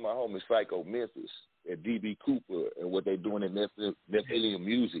shout-out to my homie Psycho Memphis and DB Cooper and what they're doing in Nephilim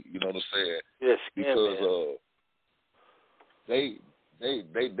music, you know what I'm saying? Yes, because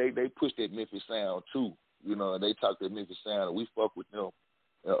they push that Memphis sound too, and they talk that Memphis sound, and we fuck with them.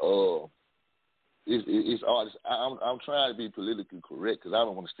 It's artists. I'm trying to be politically correct because I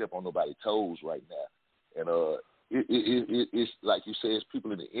don't want to step on nobody's toes right now. And it's like you say, it's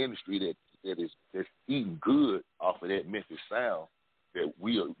people in the industry that's eating good off of that Memphis sound that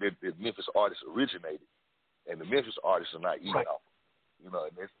Memphis artists originated, and the Memphis artists are not eating off of,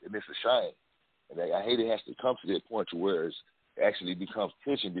 and it's a shame. And I hate it has to come to that point to where it actually becomes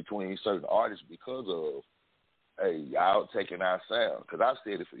tension between certain artists because of, hey, y'all taking our sound. Because I've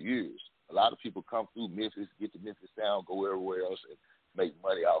said it for years. A lot of people come through Memphis, get the Memphis sound, go everywhere else, and make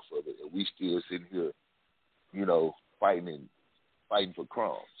money off of it, and we still sitting here, fighting for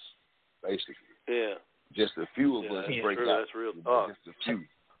crumbs, basically. Yeah. Just a few of us break out. That's real talk. Just a few.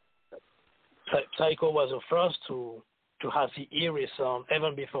 Psycho was the first to have the eerie sound,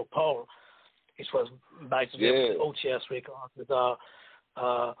 even before Paul. It was back to the OTS record with,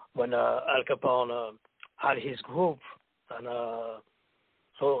 when Al Capone had his group, and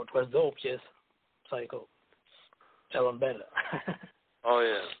so it was dope, yes. Psycho. Sharon Bell. Oh,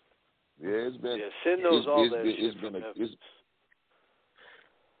 yeah. Yeah, it's been. Yeah, Sin knows all that shit. It's been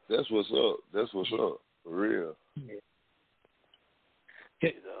that's what's up. That's what's up. For real. Yeah.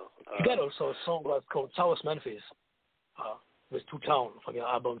 You got also a song called South Memphis with Two Town from your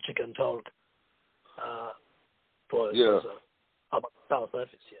album Chicken Talk. About South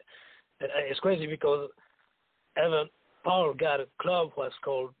Memphis, yeah. And it's crazy because Evan Paul got a club was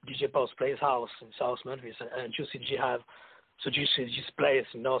called DJ Paul's Place House in South Memphis, and GCG GCG's place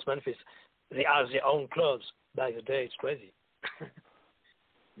in North Memphis. They have their own clubs back in the day. It's crazy.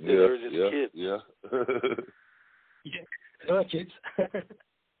 They were just kids. Yeah. They were kids.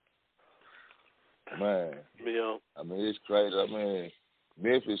 Man. Yeah. I mean, it's crazy. I mean,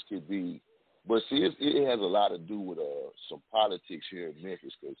 Memphis could be, but see, it has a lot to do with some politics here in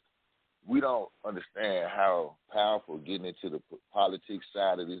Memphis, because we don't understand how powerful getting into the politics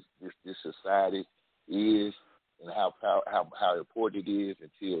side of this society is, and how important it is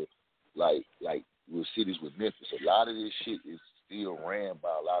until like with cities with Memphis. A lot of this shit is still ran by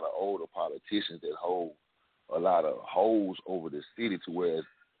a lot of older politicians that hold a lot of holes over the city, to where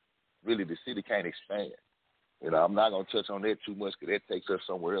really the city can't expand. You know, I'm not gonna touch on that too much because that takes us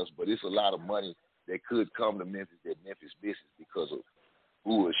somewhere else. But it's a lot of money that could come to Memphis that Memphis misses because of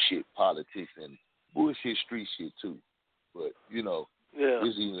bullshit politics and bullshit street shit too. But you know,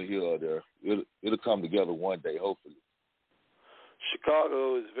 it's either here or there. It'll come together one day, hopefully.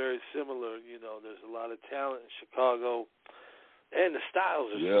 Chicago is very similar. You know, there's a lot of talent in Chicago, and the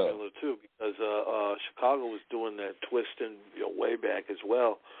styles are similar too, because Chicago was doing that twisting way back as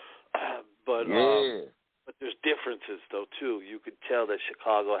well. But there's differences though too. You could tell that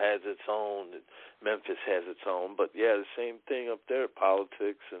Chicago has its own, and Memphis has its own. But yeah, the same thing up there,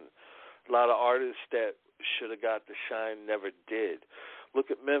 politics, and a lot of artists that should have got the shine never did.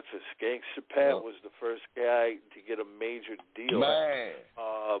 Look at Memphis. Gangsta Pat was the first guy to get a major deal. Man.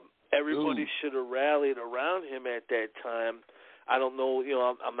 Everybody should have rallied around him at that time. I don't know,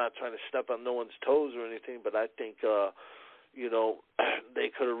 I'm not trying to step on no one's toes or anything, but I think, they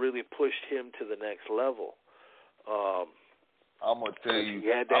could have really pushed him to the next level. I'm going to tell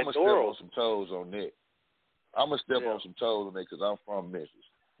you, I'm going to step on some toes on that. I'm going to step on some toes on that because I'm from Memphis.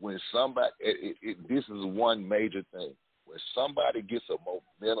 When somebody, this is one major thing. When somebody gets a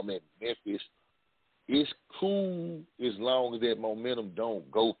momentum in Memphis, it's cool as long as that momentum don't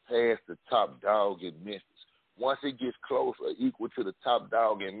go past the top dog in Memphis. Once it gets close or equal to the top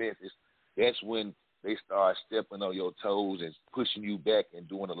dog in Memphis, that's when they start stepping on your toes and pushing you back and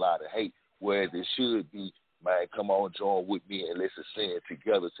doing a lot of hate. Whereas it should be, man, come on, join with me and let's ascend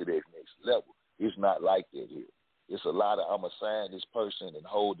together to that next level. It's not like that here. It's a lot of, I'm going to sign this person and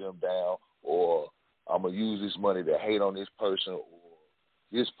hold them down, or I'm going to use this money to hate on this person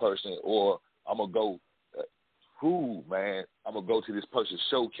or I'm going to go, man, I'm going to go to this person's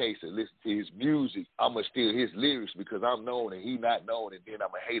showcase and listen to his music. I'm going to steal his lyrics because I'm known and he not known, and then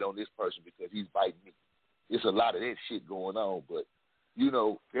I'm going to hate on this person because he's biting me. It's a lot of that shit going on, but,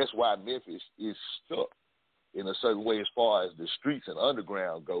 that's why Memphis is stuck in a certain way as far as the streets and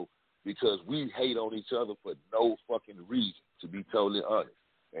underground go, because we hate on each other for no fucking reason, to be totally honest.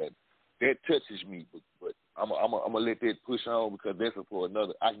 And that touches me, but I'm going to let that push on because that's for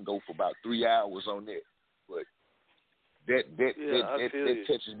another. I can go for about 3 hours on that. But that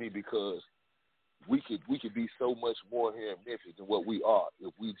touches me because we could be so much more here in Memphis than what we are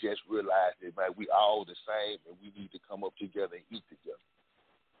if we just realize that, man, we all the same and we need to come up together and eat together.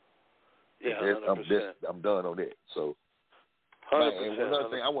 Yeah, 100%. I'm done on that. So, 100%, man, and one other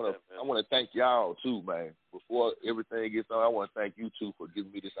thing, I want to thank y'all too, man. Before everything gets on, I want to thank you too for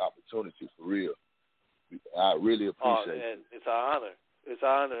giving me this opportunity for real. I really appreciate it. It's an honor. It's an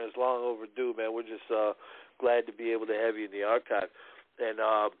honor. It's long overdue, man. We're just glad to be able to have you in the archive. And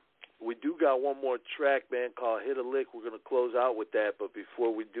we do got one more track, man, called Hit a Lick. We're going to close out with that. But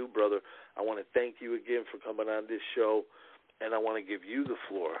before we do, brother, I want to thank you again for coming on this show. And I want to give you the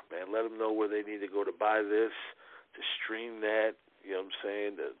floor, man. Let them know where they need to go to buy this, to stream that, you know what I'm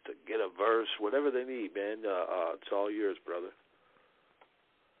saying, to get a verse, whatever they need, man. It's all yours, brother.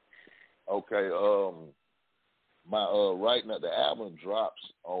 Okay. My right now, the album drops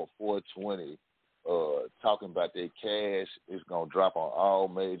on 4/20. Talking about that cash, it's gonna drop on all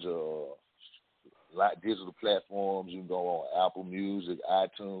major digital platforms. You can go on Apple Music,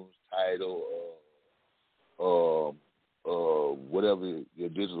 iTunes, Tidal, whatever your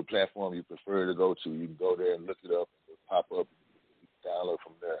digital platform you prefer to go to. You can go there and look it up, and it'll pop up. You can download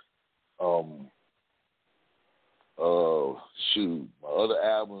from there. shoot, my other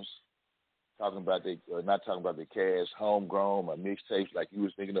albums, not talking about the cash, homegrown, my mixtapes, like you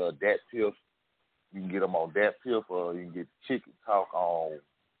was thinking of Dat Piff. You can get them on Dat Piff, or you can get Chicken Talk on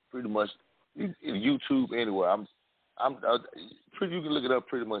pretty much YouTube anywhere. You can look it up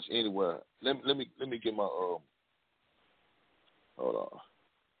pretty much anywhere. Let me get my hold on.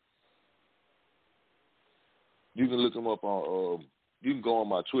 You can look them up on you can go on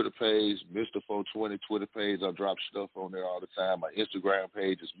my Twitter page, Mr. 4Twenty Twitter page. I drop stuff on there all the time. My Instagram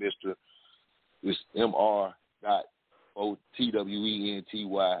page is it's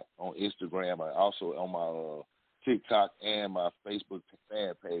Mr.4Twenty on Instagram. I also on my TikTok and my Facebook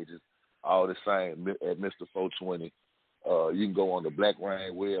fan pages, all the same at Mr. 4Twenty. You can go on the Black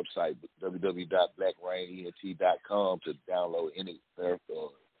Rain website, www.blackrainent.com, to download any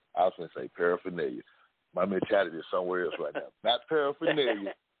paraphernalia. My mentality is somewhere else right now. Not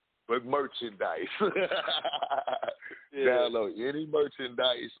paraphernalia, but merchandise. Download any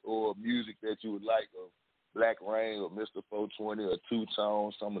merchandise or music that you would like of Black Rain or Mr. 4Twenty or Two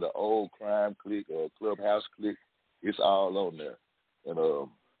Tone, some of the old Crime Clique or Clubhouse Clique. It's all on there. And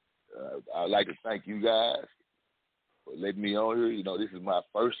I'd like to thank you guys for letting me on here. You know, this is my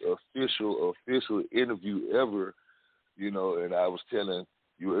first official interview ever, you know, and I was telling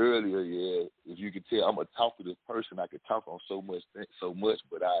you earlier, if you could tell, I'm a talkative person. I could talk on so much,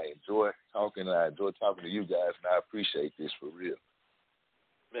 but I enjoy talking, and I enjoy talking to you guys, and I appreciate this for real.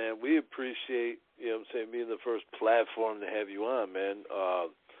 Man, we appreciate, being the first platform to have you on, man.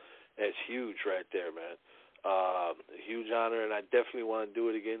 That's huge right there, man. A huge honor, and I definitely want to do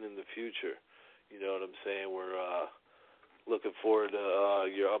it again in the future. You know what I'm saying? We're looking forward to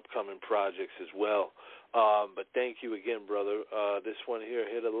your upcoming projects as well. But thank you again, brother. This one here,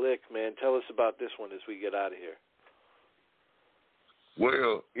 Hit a Lick, man. Tell us about this one as we get out of here.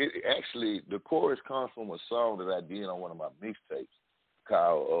 Well, the chorus comes from a song that I did on one of my mixtapes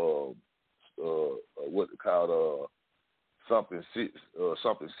called Something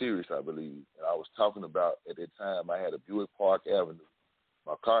Serious, I believe. And I was talking about, at that time, I had a Buick Park Avenue.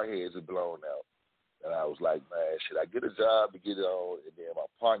 My car heads had blown out. And I was like, man, should I get a job to get it on? And then my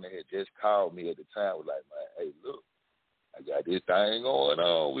partner had just called me at the time, was like, man, hey, look, I got this thing going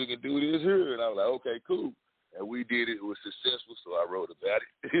on. We can do this here. And I was like, okay, cool. And we did it. It was successful, so I wrote about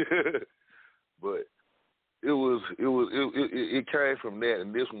it. But it came from that.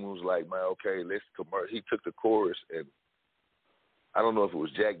 And this one was like, man, okay, let's commercial. He took the chorus, and I don't know if it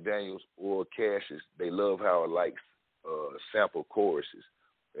was Jack Daniels or Cassius. They love how I like sample choruses.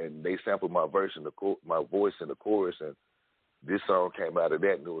 And they sampled my voice in the chorus, and this song came out of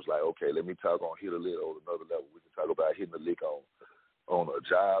that, and it was like, okay, let me talk on Hit a Lick on another level. We can talk about hitting a lick on a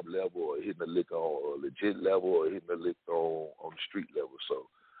job level, or hitting a lick on a legit level, or hitting a lick on the street level. So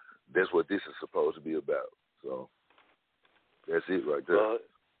that's what this is supposed to be about. So that's it right there. Well,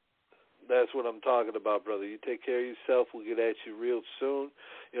 that's what I'm talking about, brother. You take care of yourself. We'll get at you real soon.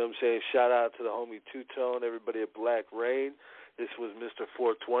 You know what I'm saying? Shout out to the homie Two Tone, everybody at Black Rain. This was Mr.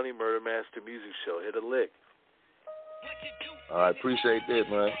 4Twenty, Murder Master Music Show. Hit a lick. I appreciate that,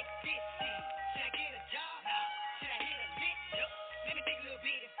 man.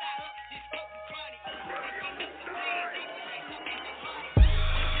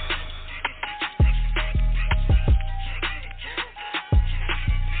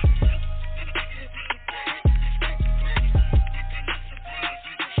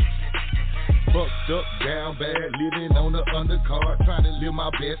 Up, down bad, living on the undercard, trying to live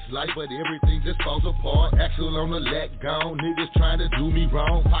my best life, but everything just falls apart. Axel on the lat gone, niggas trying to do me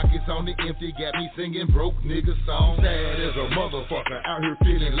wrong. Pockets on the empty, got me singing broke nigga songs. Sad as a motherfucker, out here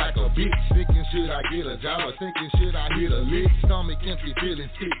feeling like a bitch. Thinking should I get a job, or thinking should I hit a lick? Stomach empty, feeling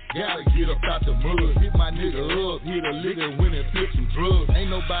sick, gotta get up out the mud. Hit my nigga up, hit a lick and went and flip some drugs.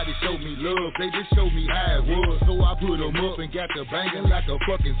 Ain't nobody showed me love, they just showed me how it was. So I put them up and got the banging like a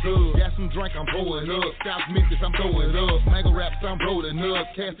fucking sub. Got some drink, I'm pouring up. South Memphis, I'm throwing up. Mango raps, I'm rolling up.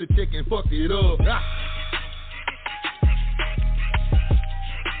 Cast the check and fucked it up.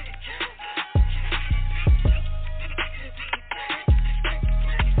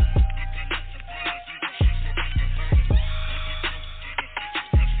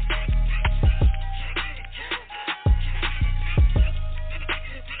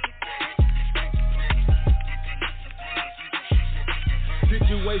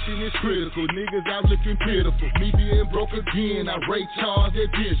 Situation is critical. Niggas out looking pitiful. Me being broke again, I rate charge that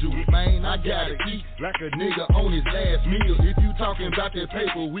visual. Man, I gotta eat like a nigga on his last meal. If you talking about that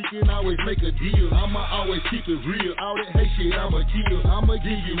paper, we can always make a deal. I'ma always keep it real. All that hate shit, I'ma kill. I'ma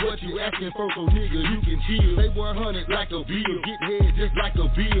give you what you asking for, so nigga, you can chill. They 100 like a bill. Get head just like a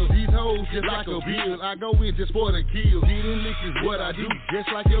bill. These hoes just like a bill. I go in just for the kill. Getting licks is what I do. Just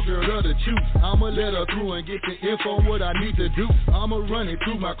like your girl to choose. I'ma let her through and get the info on what I need to do. I'ma run it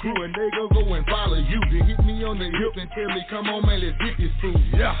through my crew and they go and follow you. Then hit me on the hip and tell me, come on man, let's get this food.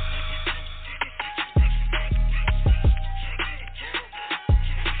 Yeah.